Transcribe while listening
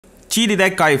QiDi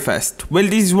Tech iFast. Well,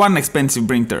 this is one expensive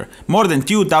printer, more than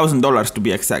 $2,000 to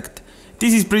be exact.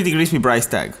 This is pretty crispy price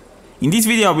tag. In this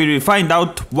video we will find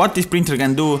out what this printer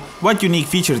can do, what unique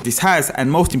features this has, and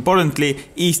most importantly,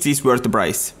 is this worth the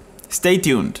price. Stay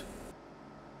tuned.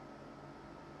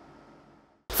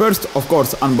 First, of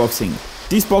course, unboxing.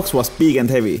 This box was big and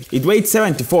heavy. It weighed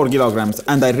 74 kilograms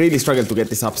and I really struggled to get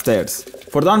this upstairs.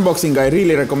 For the unboxing I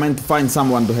really recommend to find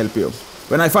someone to help you.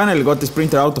 When I finally got this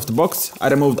printer out of the box, I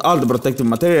removed all the protective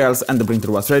materials and the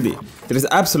printer was ready. There is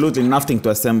absolutely nothing to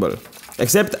assemble,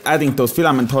 except adding those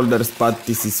filament holders, but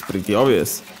this is pretty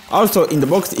obvious. Also in the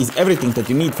box is everything that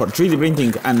you need for 3D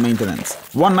printing and maintenance.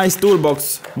 One nice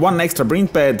toolbox, one extra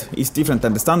print pad is different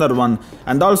than the standard one,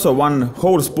 and also one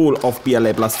whole spool of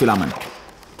PLA plus filament.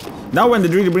 Now when the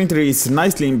 3D printer is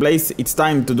nicely in place, it's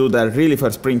time to do the really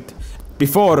first print.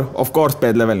 Before, of course,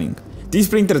 pad leveling. This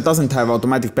printer doesn't have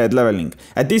automatic pad leveling.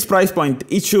 At this price point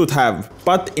it should have,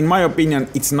 but in my opinion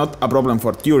it's not a problem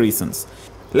for two reasons.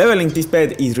 Leveling this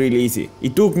pad is really easy.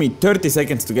 It took me 30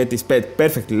 seconds to get this pad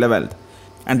perfectly leveled.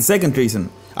 And the second reason,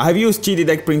 I have used QiDi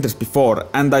Tech printers before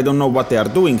and I don't know what they are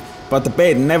doing, but the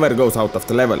pad never goes out of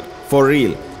the level. For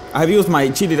real. I have used my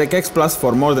QiDi Tech X Plus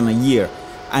for more than a year,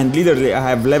 and literally I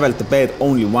have leveled the pad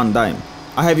only one time.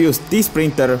 I have used this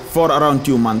printer for around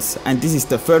 2 months and this is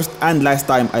the first and last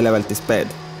time I leveled this pad.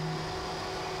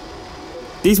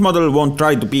 This model won't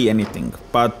try to be anything,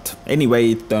 but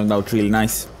anyway it turned out really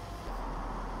nice.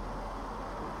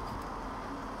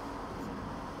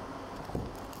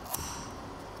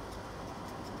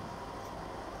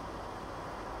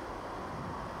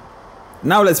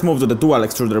 Now let's move to the dual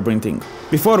extruder printing.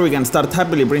 Before we can start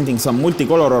happily printing some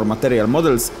multicolor or material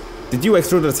models, the two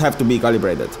extruders have to be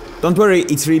calibrated. Don't worry,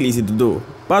 it's really easy to do,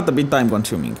 but a bit time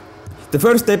consuming. The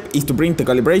first step is to print the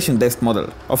calibration test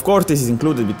model. Of course this is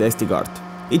included with the SD card.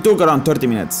 It took around 30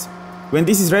 minutes. When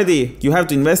this is ready, you have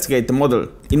to investigate the model.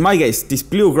 In my case, this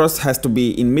blue cross has to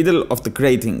be in middle of the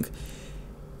grating.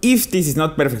 If this is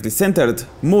not perfectly centered,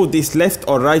 move this left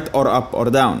or right or up or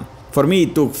down. For me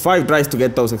it took 5 tries to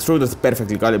get those extruders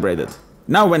perfectly calibrated.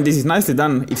 Now when this is nicely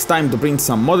done, it's time to print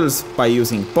some models by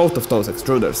using both of those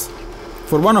extruders.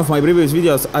 For one of my previous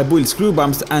videos I built screw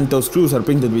bumps and those screws are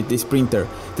printed with this printer.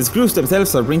 The screws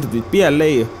themselves are printed with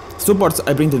PLA, supports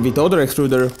I printed with the other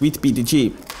extruder with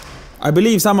PTG. I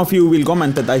believe some of you will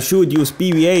comment that I should use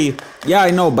PVA. Yeah,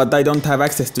 I know, but I don't have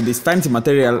access to this fancy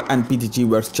material and PTG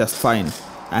works just fine.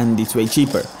 And it's way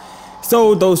cheaper.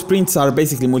 So those prints are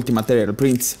basically multi-material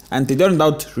prints and they turned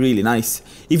out really nice.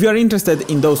 If you are interested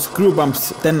in those screw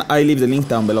bumps, then I leave the link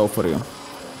down below for you.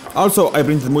 Also I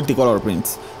printed multicolor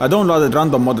prints. I downloaded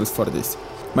random models for this.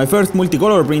 My first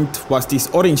multicolor print was this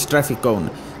orange traffic cone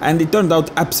and it turned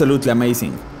out absolutely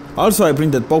amazing. Also I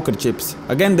printed poker chips.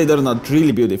 Again they turned out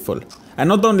really beautiful. And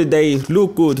not only they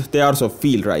look good, they also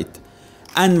feel right.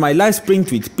 And my last print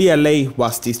with PLA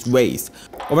was this vase.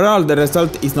 Overall the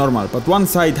result is normal, but one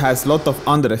side has lot of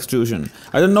under extrusion.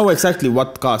 I don't know exactly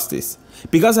what caused this.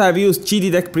 Because I have used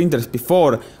QiDi Tech printers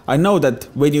before, I know that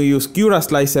when you use Cura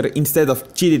slicer instead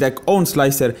of QiDi Tech own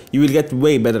slicer, you will get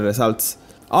way better results.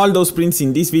 All those prints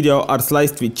in this video are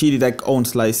sliced with QiDi Tech own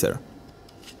slicer.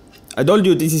 I told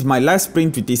you this is my last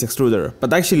print with this extruder,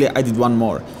 but actually I did one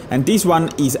more. And this one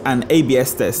is an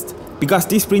ABS test. Because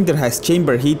this printer has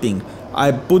chamber heating,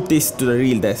 I put this to the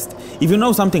real test. If you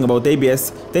know something about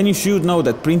ABS, then you should know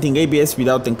that printing ABS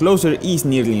without enclosure is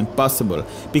nearly impossible,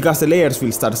 because the layers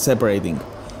will start separating.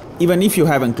 Even if you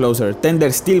have enclosure, then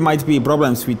there still might be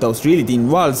problems with those really thin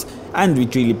walls and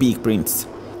with really big prints.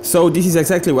 So this is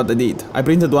exactly what I did. I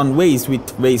printed one vase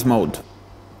with vase mode.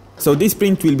 So this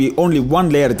print will be only one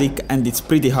layer thick and it's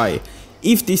pretty high.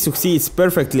 If this succeeds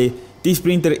perfectly, this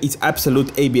printer is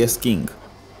absolute ABS king.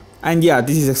 And yeah,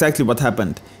 this is exactly what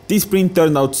happened. This print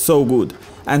turned out so good,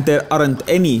 and there aren't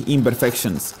any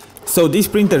imperfections. So this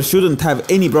printer shouldn't have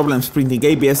any problems printing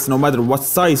ABS no matter what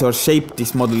size or shape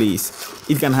this model is.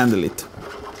 It can handle it.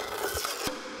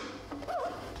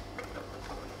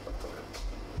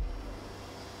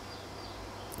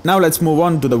 Now let's move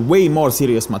on to the way more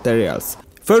serious materials.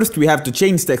 First we have to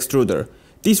change the extruder.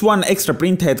 This one extra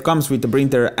print head comes with the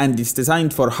printer and is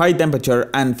designed for high temperature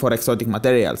and for exotic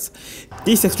materials.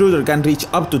 This extruder can reach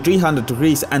up to 300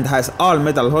 degrees and has all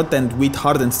metal hot end with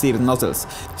hardened steel nozzles.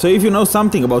 So if you know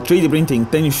something about 3D printing,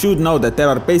 then you should know that there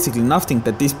are basically nothing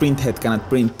that this print head cannot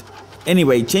print.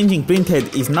 Anyway, changing print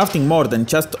head is nothing more than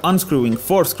just unscrewing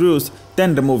 4 screws,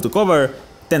 then remove the cover,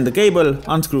 then the cable,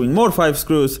 unscrewing more 5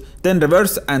 screws, then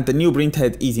reverse and the new print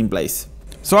head is in place.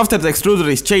 So after the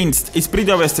extruder is changed, it's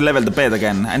pretty obvious to level the bed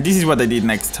again, and this is what I did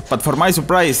next. But for my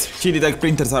surprise, QiDi Tech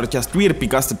printers are just weird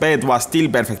because the bed was still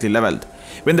perfectly leveled.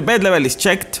 When the bed level is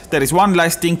checked, there is one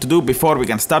last thing to do before we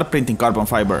can start printing carbon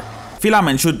fiber.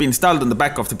 Filament should be installed on the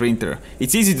back of the printer.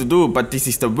 It's easy to do, but this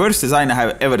is the worst design I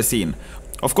have ever seen.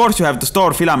 Of course you have to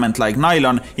store filament like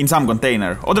nylon in some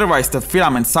container, otherwise the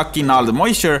filaments suck in all the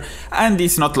moisture and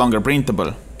it's not longer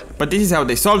printable. But this is how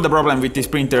they solve the problem with this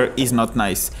printer, is not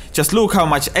nice. Just look how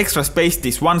much extra space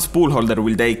this one spool holder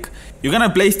will take. You're gonna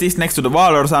place this next to the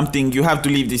wall or something, you have to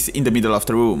leave this in the middle of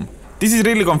the room. This is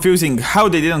really confusing how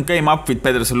they didn't came up with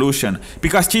better solution,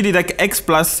 because QiDi Tech X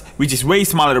Plus, which is way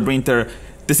smaller printer,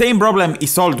 the same problem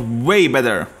is solved way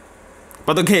better.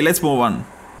 But okay, let's move on.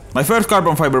 My first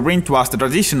carbon fiber print was the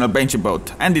traditional benchy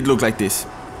boat, and it looked like this.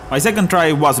 My second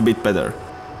try was a bit better.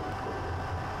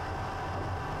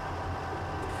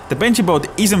 The benchy boat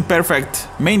isn't perfect,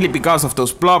 mainly because of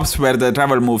those blobs where the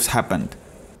travel moves happened.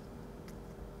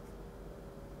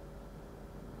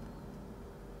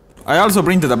 I also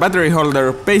printed a battery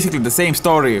holder, basically the same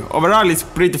story. Overall it's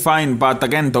pretty fine, but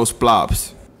again those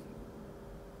blobs.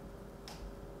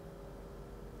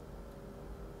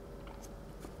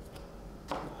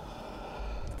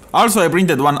 Also I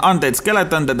printed one undead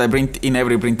skeleton that I print in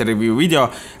every printer review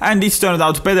video, and it's turned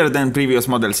out better than previous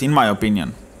models in my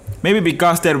opinion. Maybe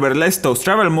because there were less those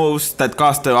travel moves that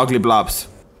caused the ugly blobs.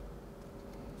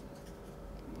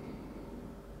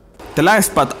 The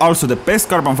last but also the best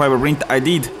carbon fiber print I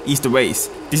did is the vase.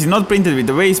 This is not printed with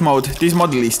the vase mode, this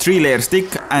model is 3 layers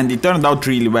thick and it turned out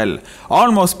really well.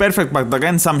 Almost perfect, but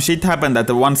again some shit happened at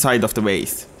the one side of the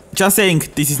vase. Just saying,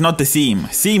 this is not the seam.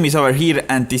 Seam is over here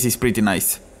and this is pretty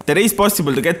nice. There is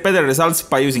possible to get better results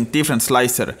by using different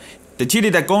slicer. The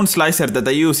QiDi Tech own slicer that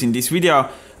I use in this video,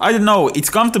 I don't know, it's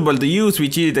comfortable to use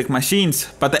with QiDi Tech machines,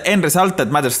 but the end result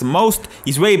that matters the most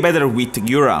is way better with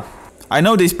Jura. I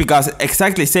know this because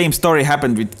exactly same story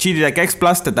happened with QiDi Tech X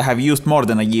Plus that I have used more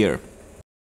than a year.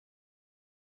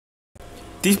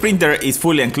 This printer is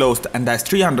fully enclosed and has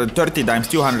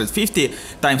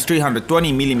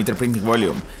 330x250x320mm printing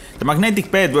volume. The magnetic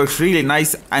bed works really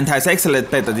nice and has excellent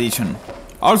bed adhesion.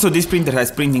 Also this printer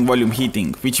has printing volume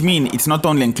heating, which means it's not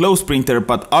only enclosed printer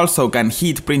but also can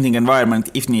heat printing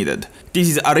environment if needed. This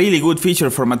is a really good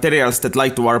feature for materials that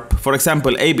like to warp, for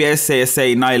example ABS,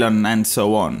 ASA, nylon and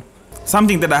so on.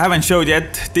 Something that I haven't showed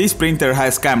yet, this printer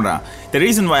has camera. The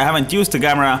reason why I haven't used the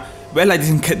camera, well I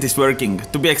didn't get this working.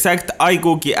 To be exact,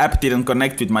 iCookie app didn't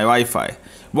connect with my Wi-Fi.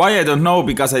 Why I don't know,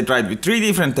 because I tried with 3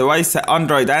 different devices,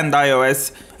 Android and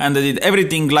iOS, and I did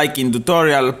everything like in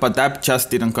tutorial, but the app just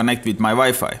didn't connect with my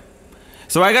Wi-Fi.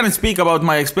 So I can't speak about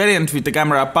my experience with the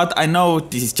camera, but I know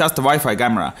this is just a Wi-Fi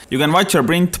camera. You can watch your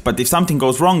print, but if something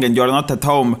goes wrong and you're not at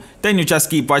home, then you just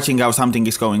keep watching how something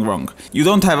is going wrong. You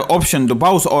don't have option to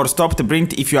pause or stop the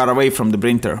print if you are away from the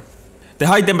printer. The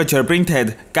high temperature print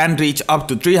head can reach up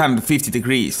to 350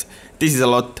 degrees. This is a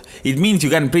lot. It means you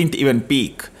can print even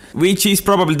peak, which is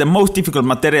probably the most difficult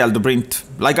material to print.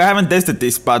 Like I haven't tested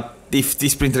this, but if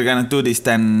this printer cannot do this,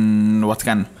 then what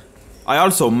can? I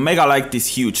also mega like this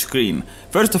huge screen.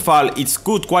 First of all, it's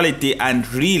good quality and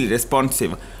really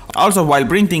responsive. Also while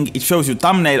printing it shows you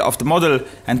thumbnail of the model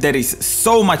and there is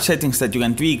so much settings that you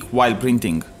can tweak while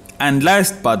printing. And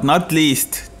last but not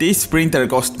least, this printer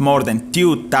cost more than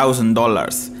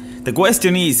 $2,000. The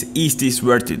question is this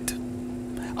worth it?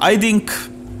 I think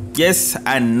yes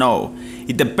and no.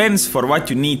 It depends for what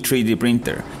you need 3D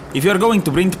printer. If you are going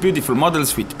to print beautiful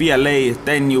models with PLA,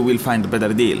 then you will find a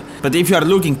better deal. But if you are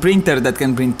looking printer that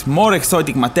can print more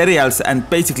exotic materials and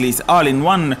basically is all in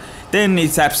one, then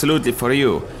it's absolutely for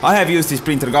you. I have used this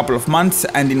printer a couple of months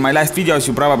and in my last videos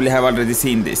you probably have already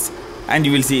seen this. And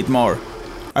you will see it more.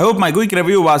 I hope my quick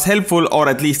review was helpful or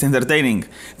at least entertaining.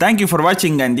 Thank you for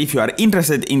watching, and if you are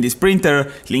interested in this printer,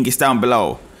 link is down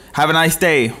below. Have a nice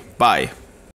day, bye.